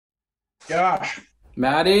Josh.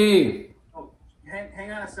 Matty! Oh,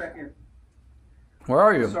 hang on a second. Where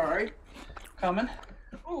are you? Sorry. Coming.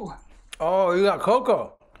 Ooh. Oh, you got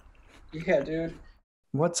Coco. Yeah, dude.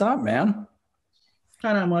 What's up, man?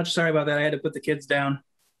 Not much. Sorry about that. I had to put the kids down.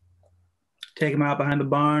 Take them out behind the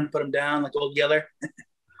barn, put them down like old Yeller.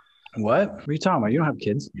 What? What are you talking about? You don't have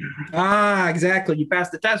kids. Ah, exactly. You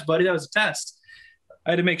passed the test, buddy. That was a test.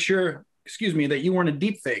 I had to make sure, excuse me, that you weren't a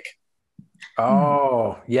deep fake.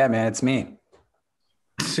 Oh, yeah, man, it's me.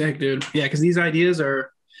 Sick, dude. Yeah, because these ideas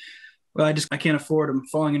are, well, I can't afford them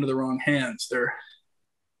falling into the wrong hands. They're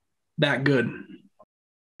that good.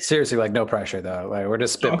 Seriously, like no pressure though. Like we're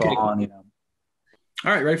just Okay. spitballing, you know.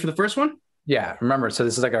 All right, ready for the first one? Yeah, remember, so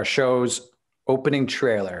this is like our show's opening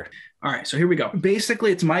trailer. All right, so here we go.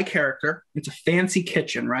 Basically, it's my character. It's a fancy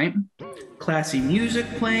kitchen, right? Classy music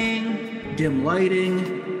playing, dim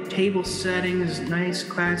lighting, table settings, nice,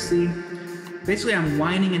 classy. Basically, I'm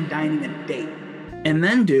whining and dining a date. And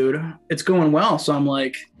then, dude, it's going well. So I'm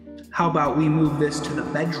like, how about we move this to the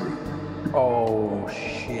bedroom? Oh,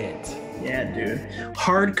 shit. Yeah, dude.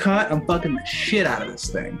 Hard cut, I'm fucking the shit out of this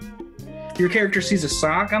thing. Your character sees a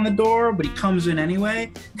sock on the door, but he comes in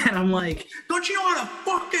anyway. And I'm like, don't you know how to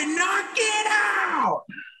fucking knock it out?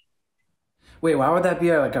 Wait, why would that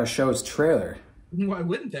be like our show's trailer? Why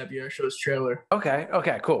wouldn't that be our show's trailer? Okay,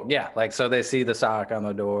 cool. Yeah, like so they see the sock on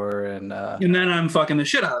the door and And then I'm fucking the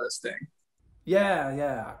shit out of this thing.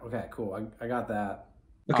 Yeah. Okay, cool. I got that.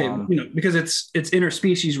 Okay, because it's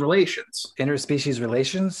interspecies relations. Interspecies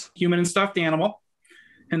relations? Human and stuffed animal.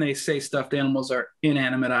 And they say stuffed animals are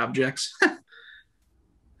inanimate objects.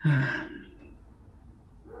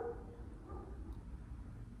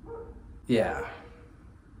 Yeah.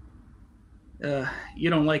 You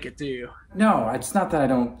don't like it, do you? No, it's not that I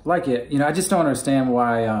don't like it. You know, I just don't understand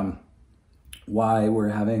why we're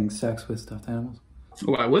having sex with stuffed animals.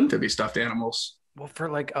 Why wouldn't there be stuffed animals? Well, for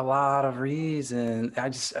like a lot of reasons. I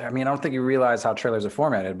don't think you realize how trailers are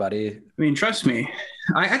formatted, buddy. I mean, trust me,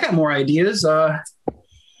 I got more ideas.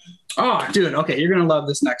 Oh, dude, okay, you're gonna love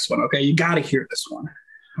this next one. Okay, you gotta hear this one.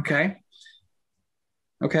 Okay.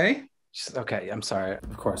 Okay, I'm sorry.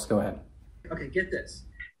 Of course, go ahead. okay, get this.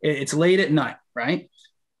 It's late at night, right?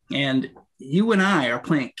 And you and I are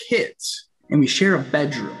playing kids, and we share a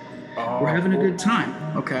bedroom. We're having a good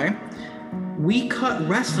time, okay? We cut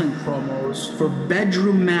wrestling promos for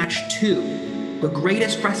Bedroom Match 2, the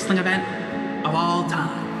greatest wrestling event of all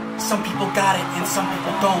time. Some people got it and some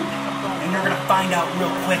people don't. And they're gonna find out real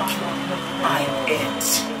quick. I'm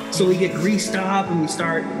it. So we get greased up and we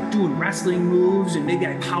start doing wrestling moves and maybe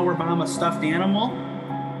I powerbomb a stuffed animal.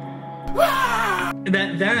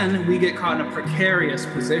 Then we get caught in a precarious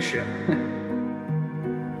position.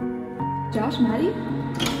 Josh Matty?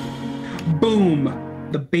 Boom!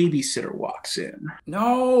 The babysitter walks in.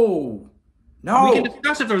 No. We can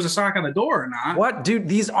discuss if there was a sock on the door or not. What? Dude,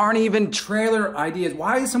 these aren't even trailer ideas.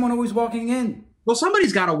 Why is someone always walking in? Well,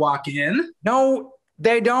 somebody's got to walk in. No,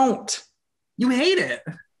 they don't. You hate it.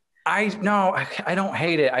 I don't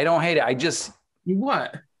hate it. I just... You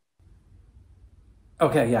what?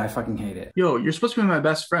 Okay, yeah, I fucking hate it. Yo, you're supposed to be my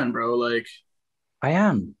best friend, bro. Like, I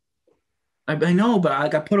am. I know, but I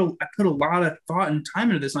put a lot of thought and time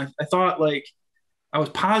into this. And I thought, like, I was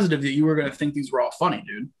positive that you were going to think these were all funny,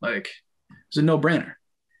 dude. Like, it's a no-brainer.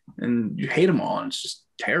 And you hate them all, and it's just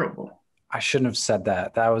terrible. I shouldn't have said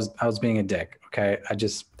that. I was being a dick, okay? I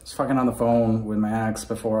was fucking on the phone with my ex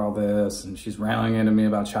before all this, and she's railing into me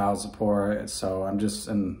about child support, so I'm just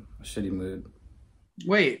in a shitty mood.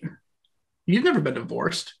 Wait, you've never been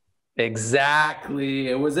divorced? Exactly.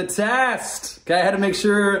 It was a test. Okay, I had to make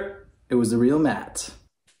sure it was the real Matt.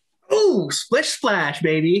 Ooh, splish splash,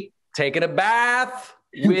 baby. Taking a bath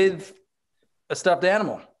with a stuffed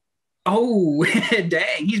animal. Oh,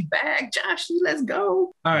 dang, he's back. Josh, let's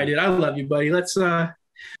go. All right, dude, I love you, buddy. It's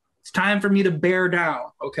time for me to bear down,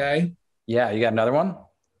 okay? Yeah, you got another one?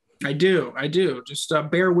 I do. Just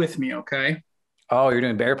bear with me, okay? Oh, you're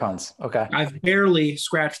doing bear puns. Okay. I've barely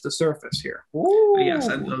scratched the surface here. Ooh. But yes,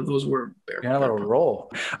 those were bear. You're on a little roll.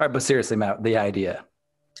 All right, but seriously, Matt, the idea.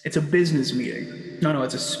 It's a business meeting. No,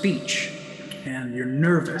 it's a speech. And you're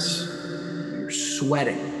nervous. You're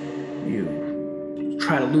sweating. You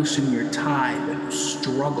try to loosen your tie, but you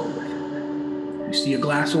struggle with it. You see a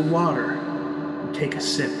glass of water. You take a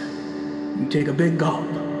sip. You take a big gulp.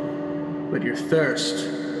 But your thirst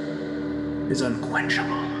is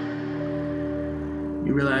unquenchable.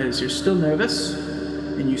 You realize you're still nervous,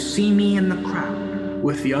 and you see me in the crowd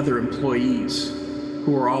with the other employees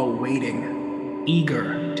who are all waiting,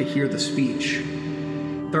 eager to hear the speech.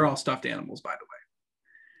 They're all stuffed animals, by the way,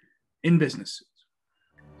 in business suits.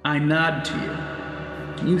 I nod to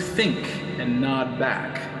you. You think and nod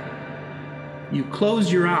back. You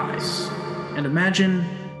close your eyes and imagine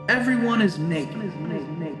everyone is naked.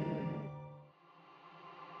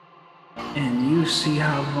 And you see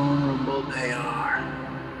how vulnerable they are.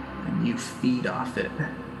 And you feed off it.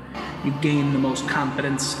 You gain the most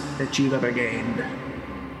confidence that you've ever gained.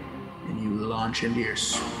 And you launch into your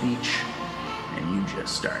speech and you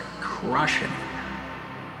just start crushing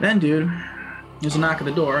it. Then, dude, there's a knock at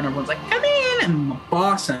the door and everyone's like, come in! And the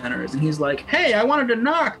boss enters and he's like, hey, I wanted to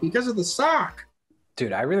knock because of the sock.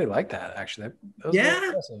 Dude, I really like that, actually. That was Yeah?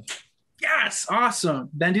 impressive. Yes, awesome.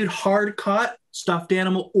 Then, dude, hard cut, stuffed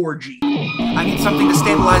animal orgy. I need something to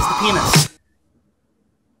stabilize the penis.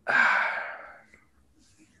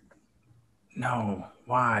 No,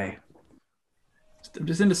 why? I'm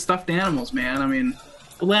just into stuffed animals, man. I mean,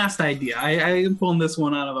 the last idea. I am pulling this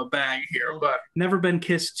one out of a bag here, but never been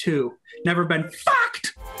kissed too. Never been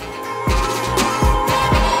fucked.